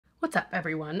What's up,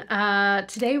 everyone?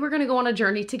 Today we're gonna go on a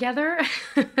journey together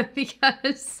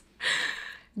because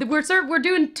we're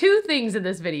doing two things in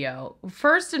this video.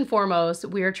 First and foremost,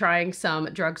 we are trying some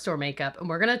drugstore makeup, and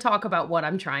we're gonna talk about what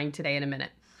I'm trying today in a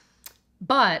minute.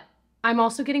 But I'm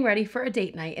also getting ready for a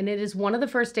date night, and it is one of the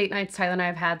first date nights Tyler and I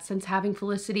have had since having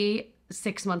Felicity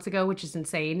 6 months ago, which is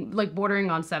insane, like bordering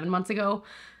on 7 months ago.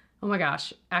 Oh my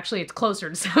gosh, actually it's closer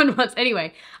to 7 months.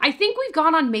 Anyway, I think we've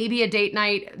gone on maybe a date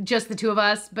night, just the two of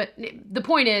us, but the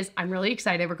point is I'm really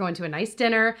excited. We're going to a nice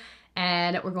dinner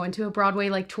and we're going to a Broadway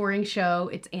like touring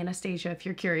show. It's Anastasia if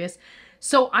you're curious.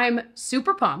 So I'm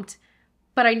super pumped,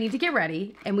 but I need to get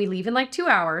ready and we leave in like 2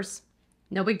 hours.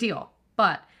 No big deal.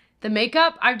 But the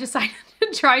makeup I've decided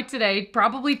to try today,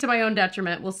 probably to my own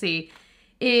detriment, we'll see,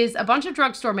 is a bunch of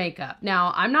drugstore makeup.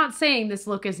 Now, I'm not saying this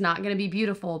look is not gonna be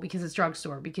beautiful because it's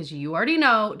drugstore, because you already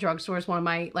know drugstore is one of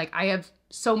my, like, I have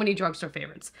so many drugstore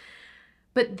favorites.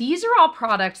 But these are all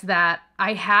products that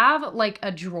I have like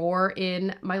a drawer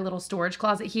in my little storage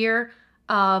closet here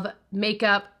of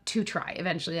makeup to try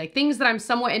eventually. Like things that I'm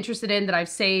somewhat interested in that I've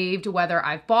saved, whether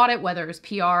I've bought it, whether it was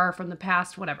PR from the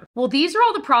past, whatever. Well, these are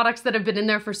all the products that have been in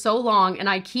there for so long, and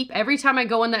I keep, every time I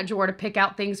go in that drawer to pick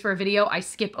out things for a video, I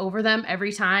skip over them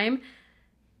every time.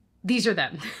 These are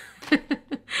them.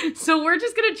 So we're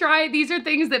just gonna try, these are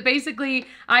things that basically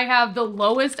I have the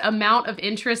lowest amount of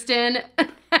interest in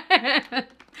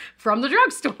from the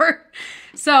drugstore.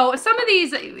 So some of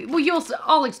these, well,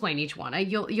 I'll explain each one.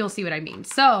 You'll see what I mean.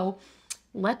 So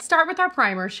let's start with our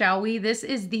primer, shall we? This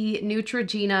is the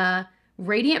Neutrogena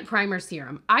Radiant Primer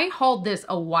Serum. I hauled this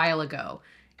a while ago,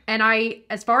 and I,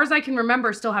 as far as I can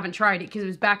remember, still haven't tried it because it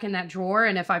was back in that drawer,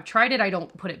 and if I've tried it, I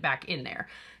don't put it back in there.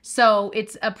 So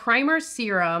it's a primer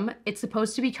serum. It's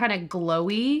supposed to be kind of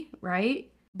glowy,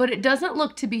 right? But it doesn't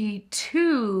look to be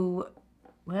too,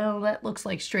 well, that looks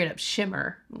like straight up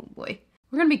shimmer. Oh boy.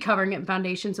 We're gonna be covering it in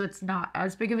foundation, so it's not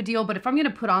as big of a deal, but if I'm gonna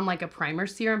put on like a primer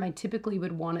serum, I typically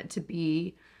would want it to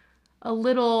be a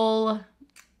little,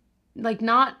 like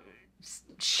not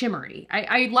shimmery.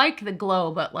 I like the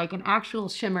glow, but like an actual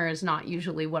shimmer is not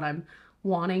usually what I'm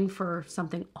wanting for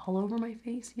something all over my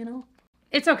face, you know?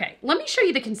 It's okay. Let me show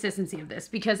you the consistency of this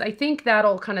because I think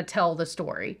that'll kind of tell the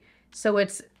story. So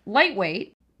it's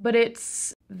lightweight, but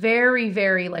it's very,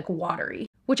 very like watery,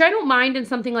 which I don't mind in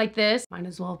something like this. Might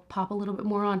as well pop a little bit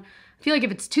more on. I feel like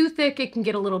if it's too thick, it can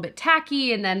get a little bit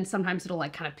tacky, and then sometimes it'll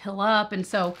like kind of pill up. And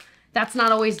so that's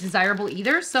not always desirable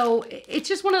either. So it's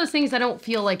just one of those things I don't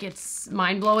feel like it's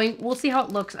mind-blowing. We'll see how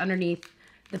it looks underneath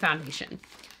the foundation.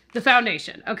 The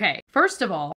foundation, okay. First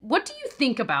of all, what do you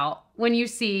think about when you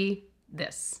see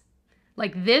this?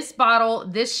 Like this bottle,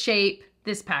 this shape,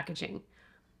 this packaging.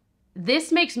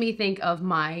 This makes me think of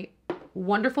my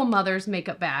wonderful mother's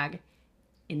makeup bag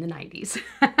in the 90s.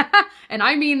 And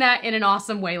I mean that in an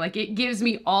awesome way. Like it gives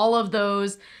me all of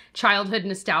those childhood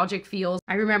nostalgic feels.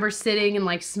 I remember sitting and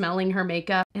like smelling her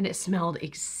makeup, and it smelled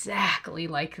exactly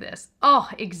like this. Oh,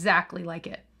 exactly like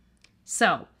it.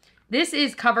 So this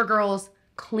is CoverGirl's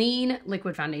Clean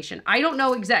Liquid Foundation. I don't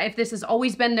know exactly if this has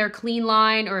always been their clean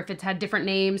line or if it's had different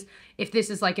names, if this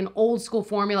is like an old school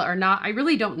formula or not. I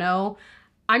really don't know.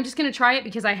 I'm just gonna try it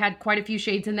because I had quite a few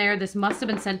shades in there. This must have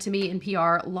been sent to me in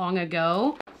PR long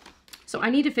ago. So I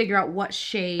need to figure out what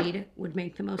shade would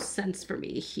make the most sense for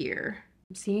me here.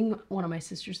 I'm seeing one of my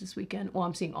sisters this weekend. Well,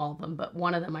 I'm seeing all of them, but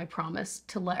one of them I promised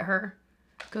to let her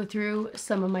go through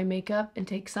some of my makeup and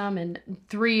take some, and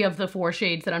 3 of the 4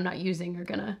 shades that I'm not using are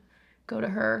gonna go to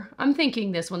her. I'm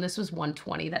thinking this one, this was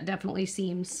 120. That definitely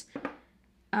seems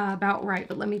about right,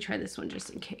 but let me try this one just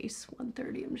in case.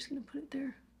 130, I'm just gonna put it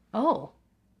there. Oh.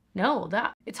 No,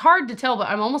 it's hard to tell, but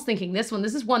I'm almost thinking this one.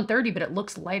 This is 130, but it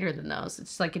looks lighter than those.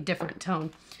 It's like a different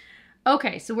tone.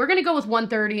 Okay, so we're gonna go with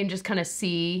 130 and just kind of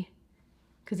see,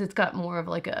 because it's got more of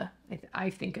like a, I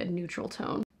think a neutral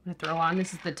tone. I'm gonna throw on,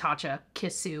 this is the Tatcha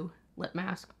Kissu lip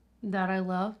mask that I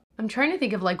love. I'm trying to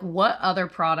think of like what other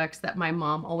products that my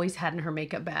mom always had in her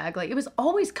makeup bag. Like it was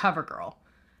always CoverGirl.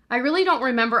 I really don't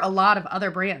remember a lot of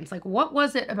other brands. Like what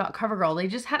was it about CoverGirl? They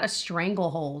just had a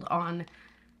stranglehold on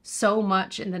so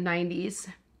much in the 90s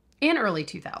and early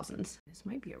 2000s. This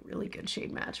might be a really good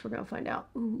shade match. We're gonna find out.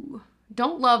 Ooh,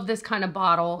 don't love this kind of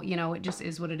bottle. You know, it just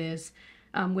is what it is,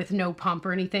 with no pump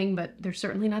or anything, but they're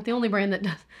certainly not the only brand that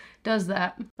does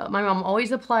that. But my mom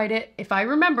always applied it, if I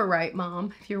remember right,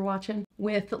 Mom, if you're watching,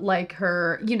 with like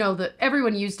her, you know,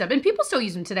 everyone used them, and people still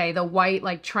use them today, the white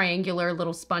like triangular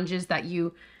little sponges that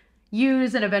you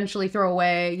use and eventually throw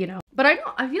away, you know. But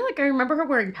I feel like I remember her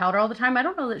wearing powder all the time. I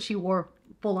don't know that she wore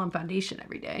full-on foundation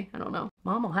every day. I don't know.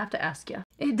 Mom, I'll have to ask you.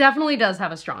 It definitely does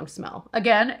have a strong smell.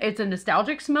 Again, it's a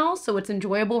nostalgic smell, so it's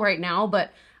enjoyable right now,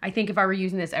 but I think if I were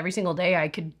using this every single day, I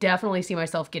could definitely see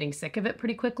myself getting sick of it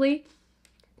pretty quickly.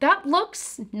 That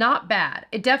looks not bad.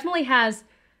 It definitely has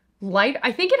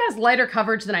I think it has lighter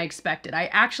coverage than I expected. I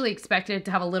actually expected it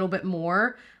to have a little bit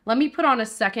more. Let me put on a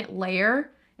second layer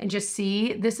and just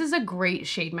see. This is a great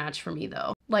shade match for me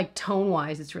though. Like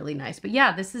tone-wise, it's really nice. But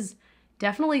yeah, this is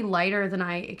definitely lighter than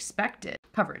I expected.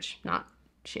 Coverage, not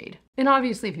shade. And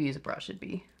obviously if you use a brush, it'd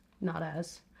be not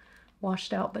as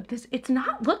washed out, but it's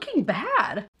not looking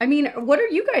bad. I mean, what are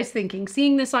you guys thinking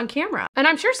seeing this on camera? And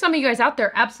I'm sure some of you guys out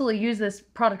there absolutely use this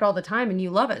product all the time and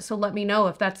you love it. So let me know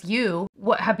if that's you.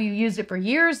 Have you used it for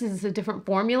years? Is this a different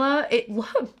formula? It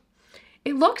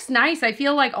looks nice. I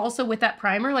feel like also with that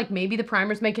primer, like maybe the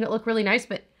primer's making it look really nice,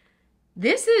 but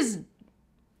this is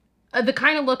the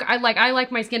kind of look I like. I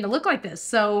like my skin to look like this.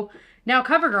 So now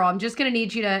CoverGirl, I'm just gonna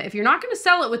need you to, if you're not gonna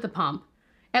sell it with the pump,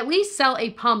 at least sell a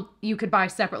pump you could buy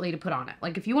separately to put on it.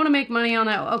 Like if you want to make money on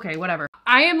it, okay, whatever.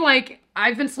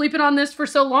 I've been sleeping on this for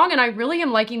so long and I really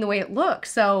am liking the way it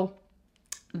looks. So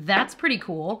that's pretty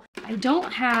cool. I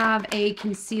don't have a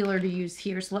concealer to use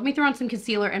here. So let me throw on some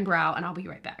concealer and brow and I'll be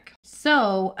right back.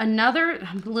 So I'm a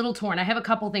little torn. I have a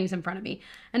couple things in front of me.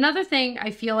 Another thing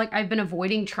I feel like I've been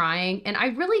avoiding trying, and I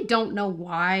really don't know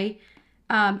why,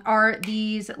 are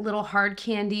these little hard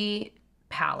candy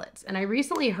palettes. And I've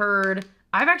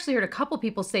actually heard a couple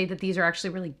people say that these are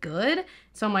actually really good.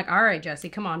 So I'm like, all right, Jessie,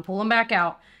 come on, pull them back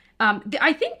out.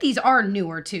 I think these are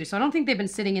newer too, so I don't think they've been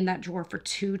sitting in that drawer for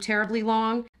too terribly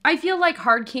long. I feel like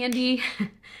hard candy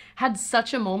had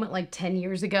such a moment like 10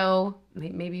 years ago,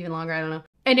 maybe even longer, I don't know.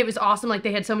 And it was awesome, like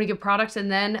they had so many good products,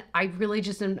 and then I really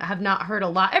just have not heard a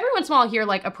lot. Every once in a while I'll hear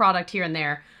like a product here and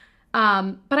there.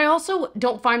 But I also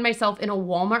don't find myself in a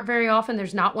Walmart very often.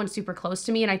 There's not one super close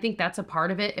to me, and I think that's a part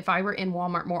of it. If I were in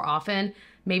Walmart more often,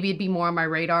 maybe it'd be more on my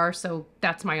radar, so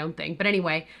that's my own thing. But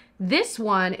anyway, this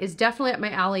one is definitely up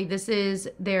my alley. This is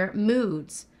their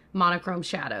Moods monochrome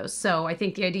shadows. So I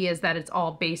think the idea is that it's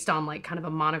all based on like kind of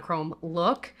a monochrome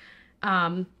look.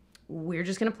 We're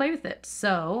just gonna play with it.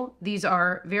 So these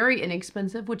are very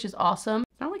inexpensive, which is awesome.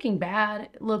 It's not looking bad.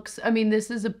 It looks, I mean,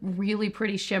 this is a really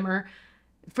pretty shimmer.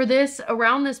 For this,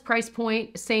 around this price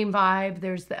point, same vibe.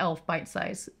 There's the e.l.f. bite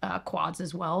size quads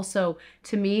as well. So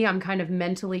to me, I'm kind of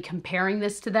mentally comparing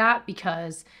this to that,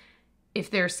 because if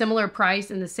they're similar price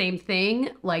and the same thing,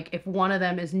 like if one of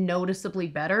them is noticeably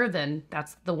better, then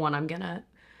that's the one I'm gonna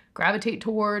gravitate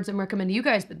towards and recommend to you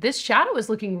guys. But this shadow is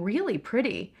looking really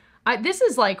pretty. This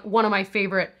is like one of my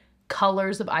favorite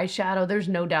colors of eyeshadow. There's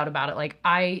no doubt about it. Like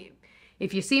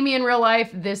if you see me in real life,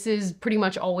 this is pretty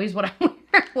much always what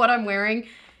I'm wearing,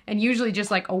 and usually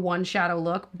just like a one shadow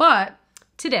look. But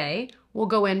today we'll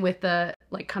go in with the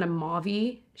like kind of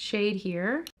mauve-y shade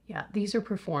here. Yeah, these are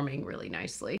performing really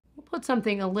nicely. We'll put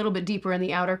something a little bit deeper in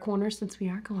the outer corner since we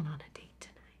are going on a date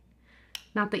tonight.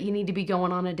 Not that you need to be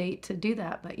going on a date to do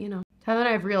that, but you know. Tyler and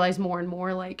I have realized more and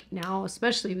more, like now,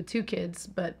 especially with 2 kids,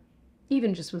 but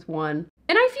even just with 1.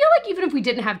 And I feel like even if we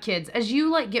didn't have kids, as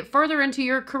you like get further into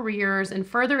your careers and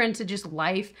further into just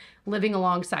life, living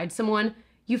alongside someone,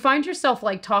 you find yourself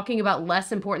like talking about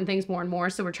less important things more and more.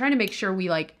 So we're trying to make sure we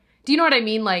like, do you know what I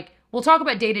mean? Like we'll talk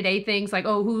about day-to-day things like,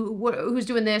 oh, who's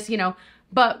doing this, you know,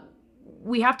 but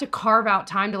we have to carve out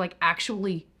time to like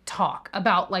actually talk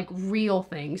about like real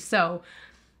things. So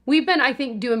we've been, I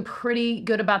think, doing pretty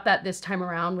good about that this time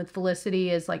around with Felicity,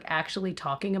 is like actually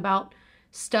talking about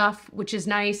stuff, which is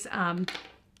nice.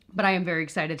 But I am very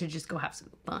excited to just go have some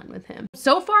fun with him.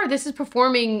 So far, this is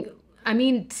performing, I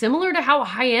mean, similar to how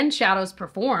high-end shadows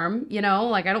perform, you know,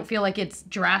 like I don't feel like it's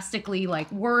drastically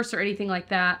like worse or anything like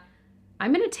that.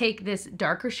 I'm gonna take this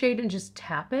darker shade and just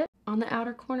tap it on the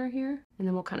outer corner here, and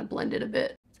then we'll kind of blend it a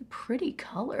bit. It's a pretty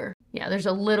color. Yeah, there's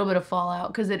a little bit of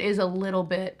fallout because it is a little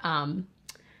bit kind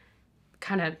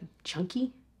of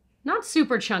chunky. Not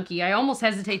super chunky. I almost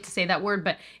hesitate to say that word,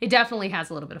 but it definitely has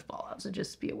a little bit of fallout, so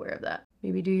just be aware of that.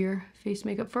 Maybe do your face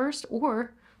makeup first,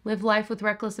 or live life with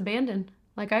reckless abandon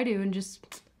like I do and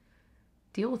just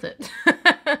deal with it.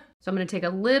 So I'm gonna take a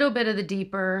little bit of the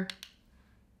deeper,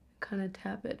 kind of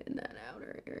tap it in that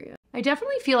outer area. I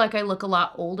definitely feel like I look a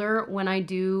lot older when I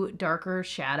do darker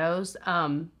shadows.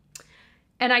 And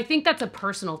I think that's a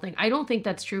personal thing. I don't think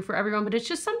that's true for everyone, but it's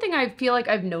just something I feel like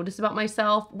I've noticed about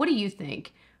myself. What do you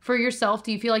think? For yourself,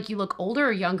 do you feel like you look older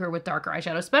or younger with darker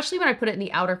eyeshadow? Especially when I put it in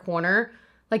the outer corner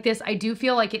like this, I do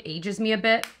feel like it ages me a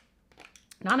bit.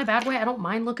 Not in a bad way. I don't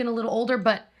mind looking a little older,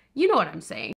 but you know what I'm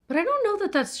saying. But I don't know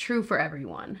that that's true for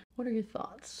everyone. What are your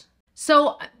thoughts?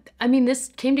 So, I mean, this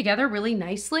came together really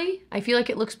nicely. I feel like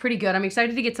it looks pretty good. I'm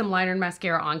excited to get some liner and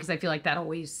mascara on because I feel like that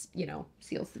always, you know,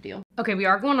 seals the deal. Okay, we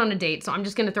are going on a date, so I'm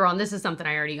just gonna throw on, this is something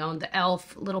I already own, the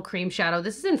e.l.f. Little Cream Shadow.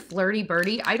 This is in Flirty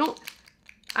Birdie. I don't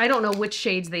know which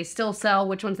shades they still sell,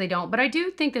 which ones they don't, but I do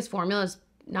think this formula is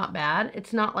not bad.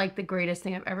 It's not like the greatest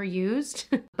thing I've ever used,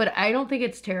 but I don't think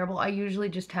it's terrible. I usually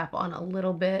just tap on a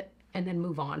little bit and then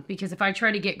move on, because if I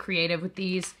try to get creative with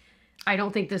these, I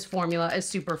don't think this formula is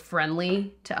super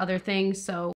friendly to other things,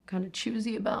 so kind of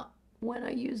choosy about when I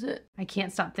use it. I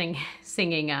can't stop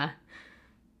singing,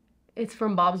 it's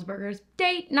from Bob's Burgers,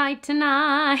 date night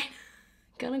tonight,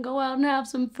 gonna go out and have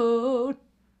some food.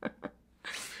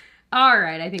 All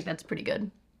right, I think that's pretty good.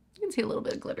 You can see a little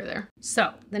bit of glitter there.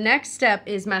 So the next step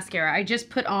is mascara. I just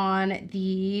put on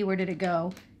the, where did it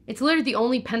go? It's literally the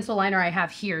only pencil liner I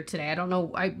have here today. I don't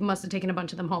know, I must have taken a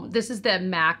bunch of them home. This is the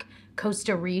MAC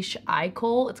Costa Riche Eye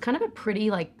Kohl. It's kind of a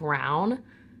pretty like brown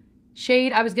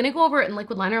shade. I was gonna go over it in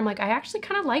liquid liner. I'm like, I actually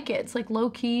kind of like it. It's like low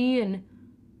key and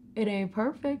it ain't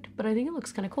perfect, but I think it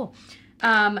looks kind of cool.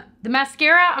 The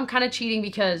mascara, I'm kind of cheating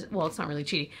because, well, it's not really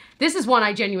cheating. This is one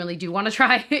I genuinely do want to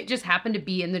try. It just happened to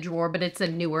be in the drawer, but it's a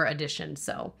newer edition,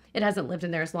 so it hasn't lived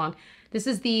in there as long. This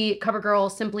is the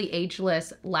CoverGirl Simply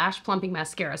Ageless Lash Plumping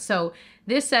Mascara. So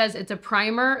this says it's a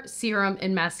primer, serum,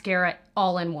 and mascara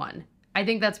all in one. I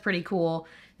think that's pretty cool.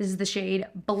 This is the shade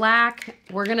Black.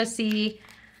 We're gonna see,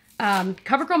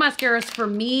 CoverGirl mascaras for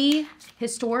me,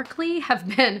 historically,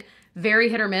 have been very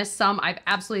hit or miss. Some I've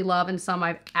absolutely loved and some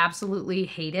I've absolutely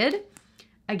hated.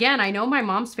 Again, I know my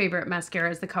mom's favorite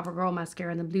mascara is the CoverGirl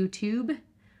mascara in the blue tube.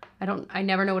 I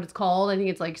never know what it's called. I think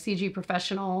it's like CG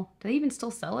Professional. Do they even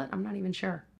still sell it? I'm not even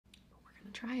sure. But we're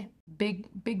gonna try it.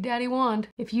 Big Daddy Wand.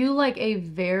 If you like a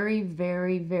very,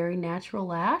 very, very natural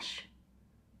lash,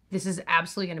 this is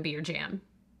absolutely gonna be your jam.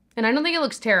 And I don't think it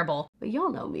looks terrible, but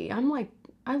y'all know me. I'm like,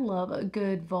 I love a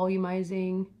good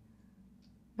volumizing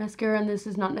mascara, and this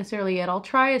is not necessarily it. I'll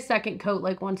try a second coat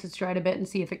like once it's dried a bit and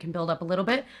see if it can build up a little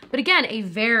bit. But again, a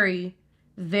very,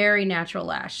 very natural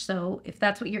lash. So if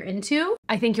that's what you're into,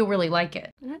 I think you'll really like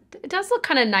it. It does look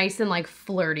kind of nice and like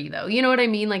flirty though. You know what I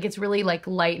mean? Like it's really like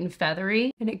light and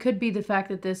feathery. And it could be the fact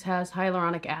that this has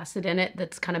hyaluronic acid in it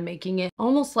that's kind of making it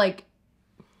almost like,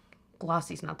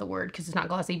 glossy's not the word because it's not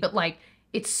glossy, but like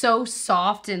it's so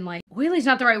soft and like, oily's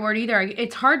not the right word either.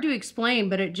 It's hard to explain,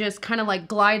 but it just kind of like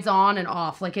glides on and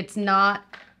off. Like it's not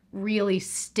really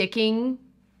sticking,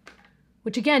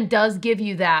 which again does give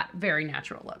you that very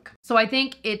natural look. So I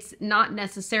think it's not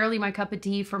necessarily my cup of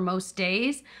tea for most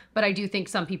days, but I do think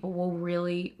some people will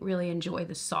really, really enjoy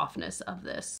the softness of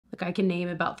this. Like I can name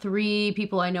about 3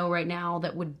 people I know right now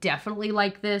that would definitely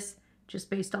like this, just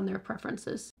based on their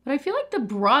preferences. But I feel like the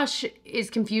brush is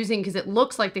confusing because it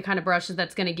looks like the kind of brush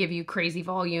that's gonna give you crazy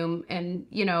volume and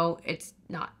you know, it's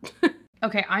not.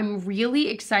 Okay, I'm really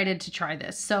excited to try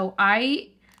this. So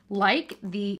I like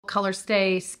the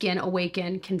Colorstay Skin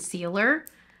Awaken Concealer.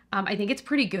 I think it's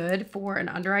pretty good for an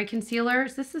under eye concealer.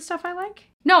 Is this the stuff I like?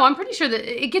 No, I'm pretty sure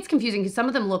that it gets confusing because some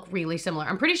of them look really similar.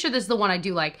 I'm pretty sure this is the one I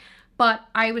do like, but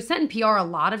I was sent in PR a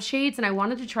lot of shades and I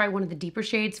wanted to try one of the deeper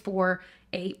shades for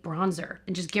a bronzer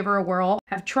and just give her a whirl.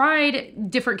 I've tried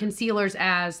different concealers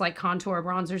as like contour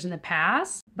bronzers in the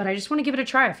past, but I just want to give it a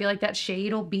try. I feel like that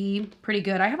shade will be pretty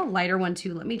good. I have a lighter one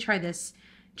too. Let me try this,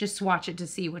 just swatch it to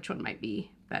see which one might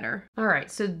be better. All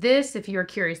right, so this, if you're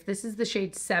curious, this is the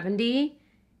shade 70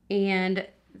 and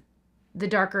the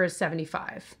darker is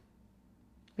 75.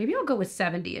 Maybe I'll go with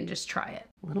 70 and just try it.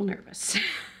 A little nervous.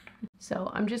 So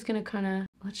I'm just gonna kind of,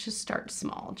 let's just start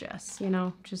small, Jess, you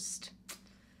know, just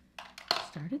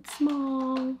start it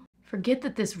small. Forget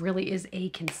that this really is a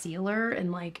concealer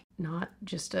and like not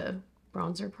just a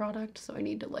bronzer product. So I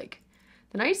need to like,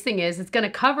 the nice thing is it's gonna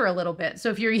cover a little bit. So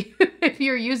if you're, if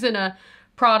you're using a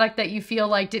product that you feel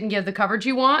like didn't give the coverage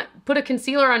you want, put a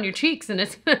concealer on your cheeks and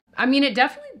it's, I mean, it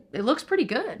looks pretty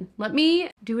good. Let me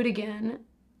do it again,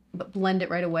 but blend it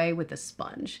right away with a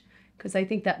sponge because I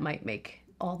think that might make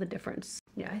all the difference.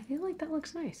 Yeah, I feel like that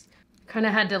looks nice. Kind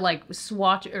of had to like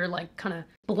swatch or like kind of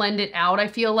blend it out, I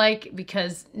feel like,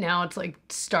 because now it's like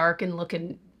stark and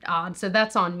looking odd. So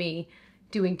that's on me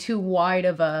doing too wide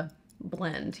of a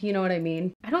blend. You know what I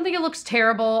mean? I don't think it looks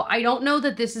terrible. I don't know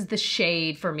that this is the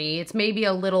shade for me. It's maybe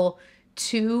a little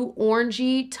too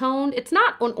orangey toned. It's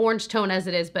not an orange tone as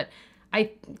it is, but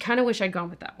I kind of wish I'd gone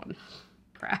with that one.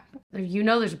 Crap. You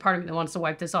know there's a part of me that wants to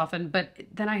wipe this off, but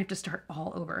then I have to start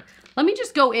all over. Let me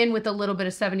just go in with a little bit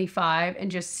of 75 and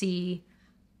just see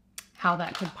how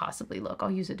that could possibly look.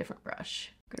 I'll use a different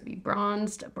brush. I'm gonna be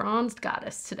bronzed, a bronzed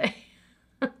goddess today.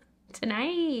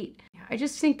 Tonight. Yeah, I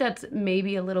just think that's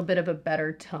maybe a little bit of a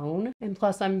better tone. And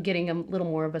plus I'm getting a little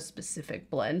more of a specific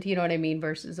blend, you know what I mean,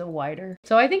 versus a wider.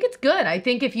 So I think it's good. I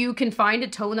think if you can find a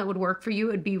tone that would work for you,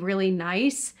 it'd be really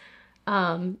nice.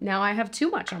 Now I have too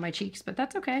much on my cheeks, but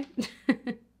that's okay.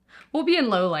 We'll be in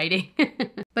low lighting.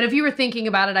 But if you were thinking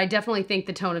about it, I definitely think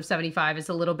the tone of 75 is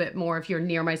a little bit more, if you're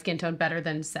near my skin tone, better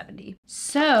than 70.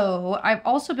 So I've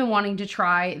also been wanting to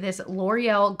try this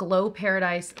L'Oreal Glow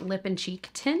Paradise Lip and Cheek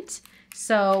Tint.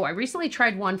 So I recently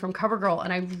tried one from CoverGirl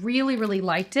and I really, really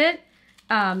liked it.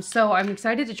 So I'm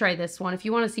excited to try this one. If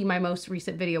you want to see my most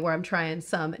recent video where I'm trying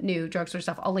some new drugstore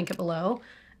stuff, I'll link it below.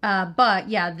 But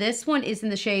yeah, this one is in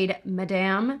the shade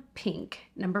Madame Pink,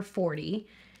 number 40.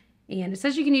 And it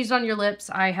says you can use it on your lips.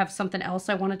 I have something else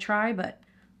I want to try, but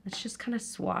let's just kind of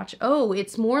swatch. Oh,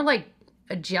 it's more like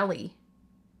a jelly.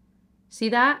 See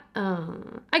that?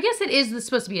 I guess it is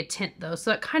supposed to be a tint though,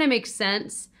 so it kind of makes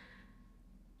sense.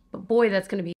 But boy, that's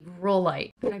going to be real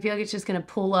light. And I feel like it's just going to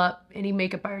pull up any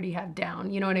makeup I already have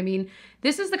down. You know what I mean?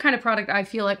 This is the kind of product I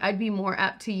feel like I'd be more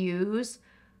apt to use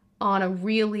on a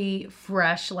really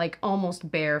fresh, like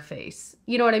almost bare face.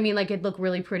 You know what I mean? Like it'd look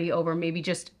really pretty over maybe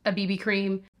just a BB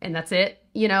cream and that's it,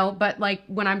 you know? But like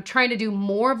when I'm trying to do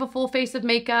more of a full face of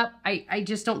makeup, I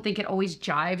just don't think it always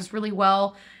jives really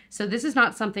well. So this is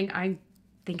not something I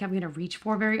think I'm gonna reach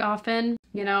for very often,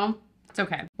 you know? It's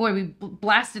okay. Boy, we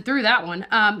blasted through that one.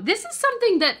 This is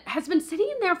something that has been sitting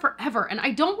in there forever and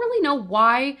I don't really know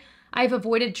why I've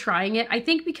avoided trying it. I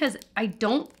think because I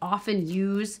don't often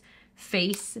use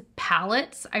face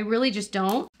palettes. I really just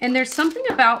don't. And there's something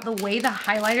about the way the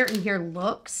highlighter in here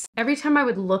looks. Every time I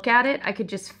would look at it, I could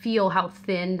just feel how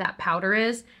thin that powder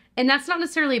is. And that's not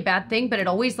necessarily a bad thing, but it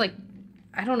always like,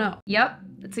 I don't know. Yep,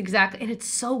 that's exactly, and it's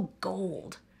so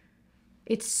gold.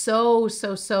 It's so,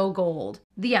 so, so gold.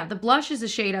 Yeah, the blush is a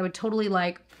shade I would totally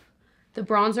like. The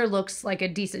bronzer looks like a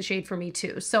decent shade for me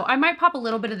too. So I might pop a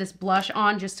little bit of this blush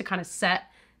on just to kind of set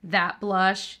that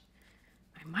blush.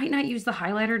 I might not use the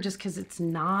highlighter just because it's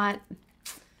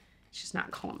just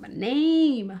not calling my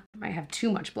name. I might have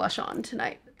too much blush on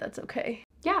tonight, but that's okay.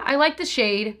 Yeah, I like the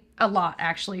shade a lot,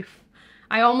 actually.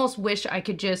 I almost wish I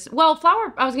could just, well,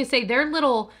 I was gonna say their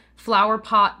little flower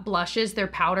pot blushes, their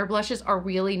powder blushes are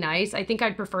really nice. I think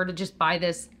I'd prefer to just buy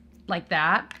this like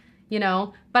that, you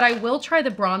know? But I will try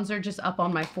the bronzer just up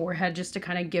on my forehead just to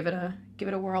kind of give it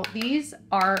a whirl.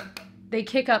 They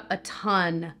kick up a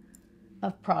ton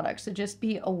of products, so just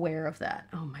be aware of that.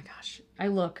 Oh my gosh, I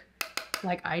look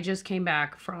like I just came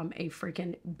back from a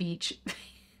freaking beach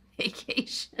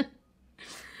vacation.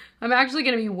 I'm actually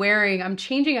gonna be I'm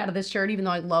changing out of this shirt even though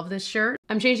I love this shirt.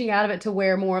 I'm changing out of it to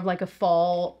wear more of like a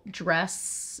fall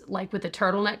dress, like with a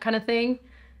turtleneck kind of thing.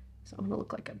 So I'm gonna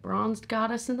look like a bronzed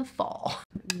goddess in the fall.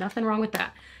 Nothing wrong with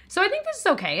that. So I think this is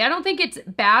okay. I don't think it's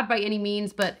bad by any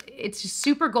means, but it's just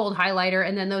super gold highlighter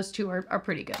and then those two are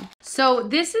pretty good. So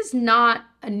this is not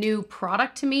a new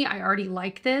product to me. I already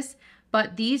like this,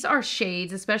 but these are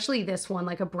shades, especially this one,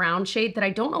 like a brown shade that I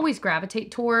don't always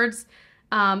gravitate towards.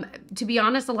 To be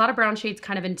honest, a lot of brown shades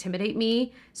kind of intimidate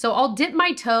me. So I'll dip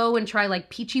my toe and try like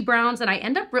peachy browns and I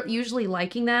end up usually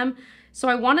liking them. So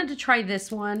I wanted to try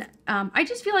this one. I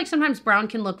just feel like sometimes brown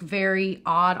can look very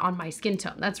odd on my skin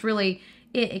tone. That's really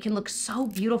it. It can look so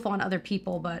beautiful on other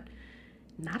people, but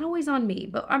not always on me.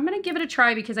 But I'm gonna give it a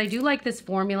try because I do like this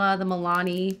formula, the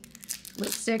Milani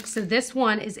lipstick. So this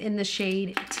one is in the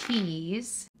shade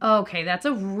Tease. Okay, that's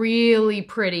a really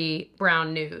pretty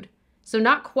brown nude. So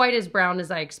not quite as brown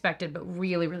as I expected, but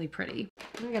really, really pretty.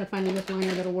 I gotta find a lip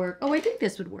liner that'll work. Oh, I think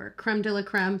this would work. Creme de la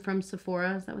Creme from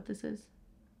Sephora. Is that what this is?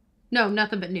 No,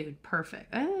 Nothing But Nude.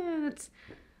 Perfect.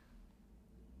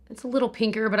 It's a little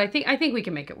pinker, but I think we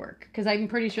can make it work because I'm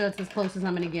pretty sure that's as close as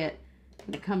I'm gonna get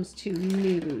when it comes to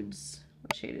nudes.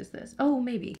 What shade is this? Oh,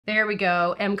 maybe. There we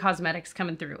go. M Cosmetics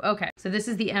coming through. Okay, so this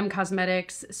is the M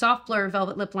Cosmetics Soft Blur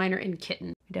Velvet Lip Liner in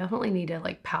Kitten. I definitely need to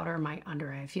like powder my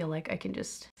under eye. I feel like I can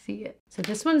just see it. So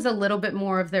this one's a little bit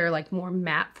more of their like more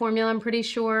matte formula, I'm pretty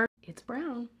sure. It's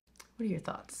brown. What are your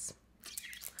thoughts?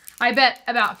 I bet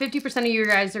about 50% of you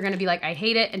guys are gonna be like, I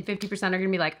hate it, and 50% are gonna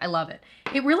be like, I love it.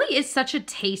 It really is such a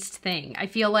taste thing. I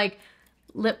feel like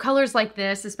lip colors like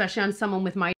this, especially on someone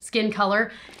with my skin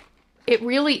color, it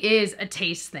really is a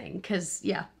taste thing. Cause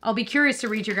yeah, I'll be curious to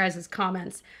read your guys'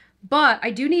 comments. But I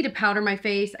do need to powder my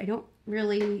face. I don't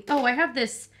really, oh, I have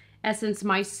this Essence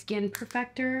My Skin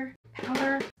Perfector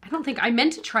powder. I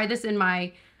meant to try this in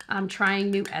my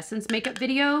trying new Essence makeup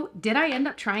video. Did I end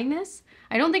up trying this?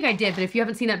 I don't think I did, but if you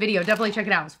haven't seen that video, definitely check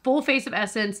it out. It's full face of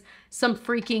Essence, some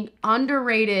freaking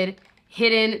underrated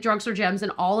hidden drugstore gems,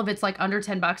 and all of it's like under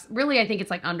 10 bucks. Really, I think it's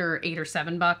like under $8 or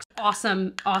 $7.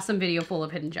 Awesome, awesome video full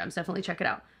of hidden gems. Definitely check it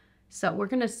out. So we're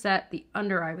gonna set the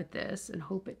under eye with this and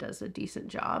hope it does a decent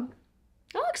job.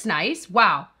 That looks nice.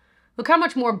 Wow. Look how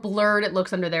much more blurred it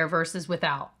looks under there versus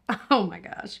without. Oh my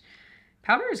gosh.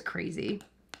 Powder is crazy.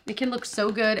 It can look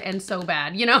so good and so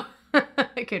bad, you know?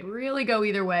 It could really go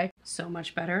either way. So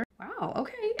much better. Wow,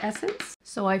 okay, Essence.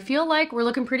 So I feel like we're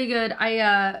looking pretty good.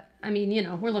 I mean, you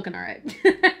know, we're looking all right.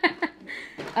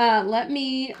 Let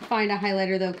me find a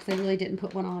highlighter though, because I really didn't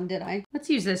put one on, did I? Let's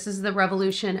use this. This is the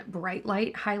Revolution Bright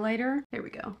Light Highlighter. There we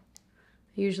go. I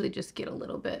usually just get a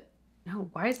little bit. No,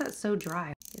 why is that so dry?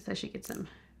 I guess I should get some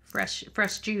fresh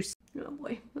juice. Oh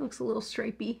boy, it looks a little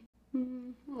stripey. It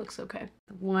looks okay.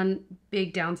 The one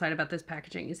big downside about this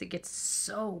packaging is it gets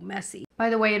so messy. By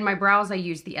the way, in my brows, I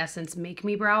use the Essence Make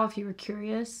Me Brow, if you were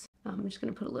curious. I'm just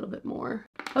gonna put a little bit more.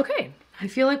 Okay, I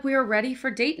feel like we are ready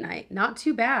for date night. Not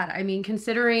too bad. I mean,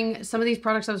 considering some of these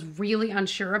products I was really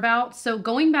unsure about. So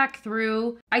going back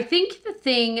through, I think the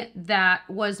thing that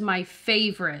was my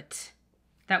favorite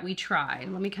that we tried,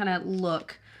 let me kind of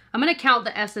look. I'm gonna count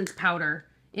the Essence powder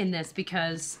in this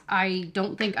because I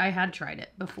don't think I had tried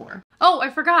it before. Oh, I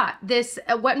forgot this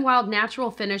Wet n Wild Natural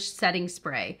Finish Setting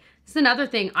Spray. This is another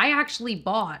thing I actually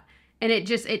bought, and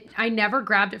I never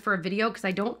grabbed it for a video because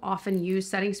I don't often use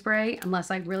setting spray unless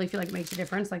I really feel like it makes a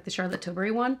difference, like the Charlotte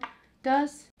Tilbury one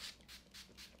does.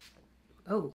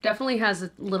 Oh, definitely has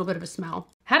a little bit of a smell.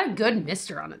 Had a good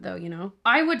mister on it though, you know.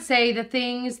 I would say the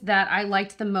things that I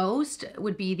liked the most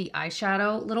would be the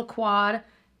eyeshadow, little quad.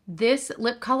 This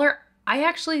lip color, I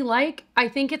actually like. I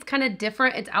think it's kind of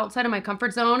different. It's outside of my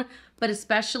comfort zone, but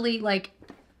especially like,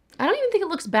 I don't even think it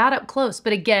looks bad up close,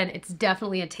 but again, it's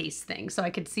definitely a taste thing. So I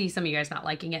could see some of you guys not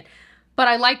liking it, but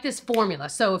I like this formula.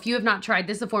 So if you have not tried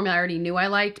this, the formula I already knew I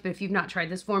liked, but if you've not tried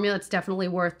this formula, it's definitely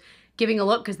worth giving a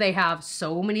look because they have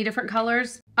so many different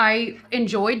colors. I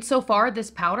enjoyed so far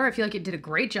this powder. I feel like it did a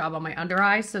great job on my under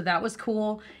eye, so that was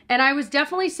cool. And I was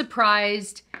definitely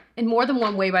surprised in more than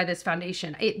one way by this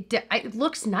foundation. It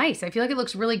looks nice. I feel like it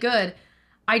looks really good.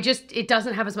 It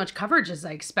doesn't have as much coverage as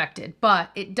I expected, but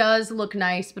it does look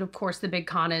nice. But of course the big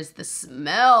con is the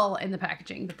smell in the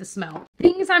packaging, but the smell.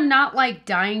 Things I'm not like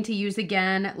dying to use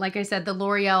again. Like I said, the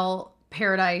L'Oreal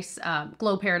Paradise,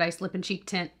 Glow Paradise Lip and Cheek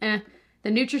Tint, The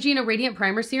Neutrogena Radiant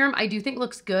Primer Serum, I do think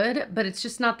looks good, but it's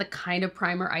just not the kind of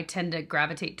primer I tend to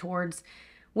gravitate towards.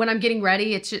 When I'm getting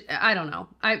ready, it's just, I don't know.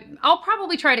 I'll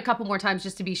probably try it a couple more times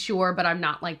just to be sure, but I'm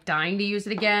not like dying to use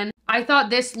it again. I thought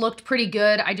this looked pretty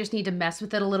good. I just need to mess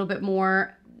with it a little bit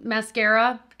more.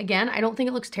 Mascara, again, I don't think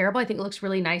it looks terrible. I think it looks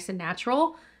really nice and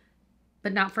natural,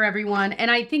 but not for everyone. And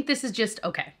I think this is just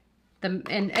okay.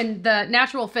 And the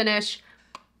natural finish,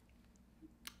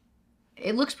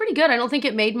 it looks pretty good. I don't think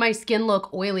it made my skin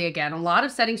look oily again. A lot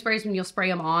of setting sprays, when you'll spray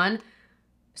them on,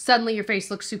 suddenly your face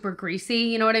looks super greasy,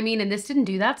 you know what I mean? And this didn't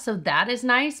do that, so that is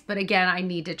nice. But again, I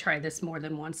need to try this more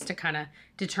than once to kind of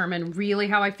determine really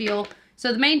how I feel.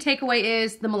 So the main takeaway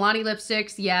is the Milani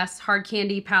lipsticks, yes. Hard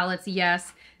Candy palettes,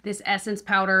 yes. This Essence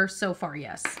powder, so far,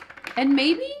 yes. And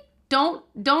maybe don't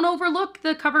overlook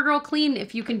the CoverGirl Clean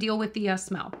if you can deal with the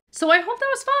smell. So I hope that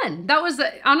was fun. That was,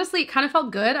 honestly, it kind of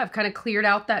felt good. I've kind of cleared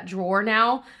out that drawer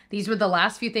now. These were the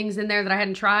last few things in there that I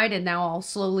hadn't tried, and now I'll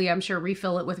slowly, I'm sure,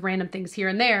 refill it with random things here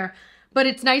and there. But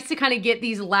it's nice to kind of get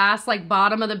these last, like,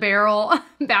 bottom of the barrel,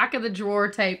 back of the drawer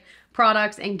type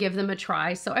products and give them a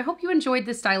try. So I hope you enjoyed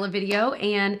this style of video.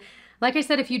 And like I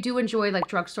said, if you do enjoy like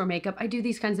drugstore makeup, I do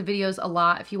these kinds of videos a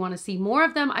lot. If you want to see more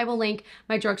of them, I will link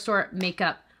my drugstore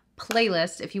makeup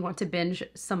playlist if you want to binge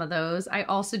some of those. I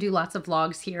also do lots of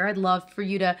vlogs here. I'd love for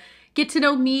you to get to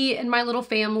know me and my little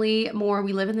family more.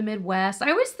 We live in the Midwest.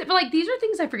 I always feel like these are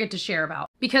things I forget to share about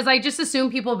because I just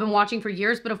assume people have been watching for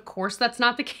years, but of course that's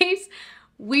not the case.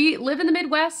 We live in the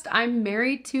Midwest. I'm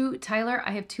married to Tyler.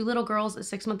 I have 2 little girls, a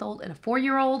 6-month-old and a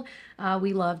 4-year-old.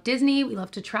 We love Disney. We love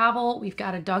to travel. We've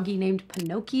got a doggy named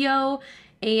Pinocchio.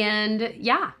 And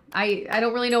yeah, I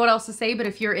don't really know what else to say, but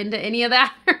if you're into any of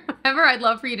that or whatever, I'd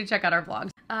love for you to check out our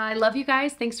vlogs. I love you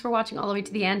guys. Thanks for watching all the way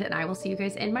to the end, and I will see you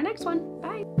guys in my next one. Bye.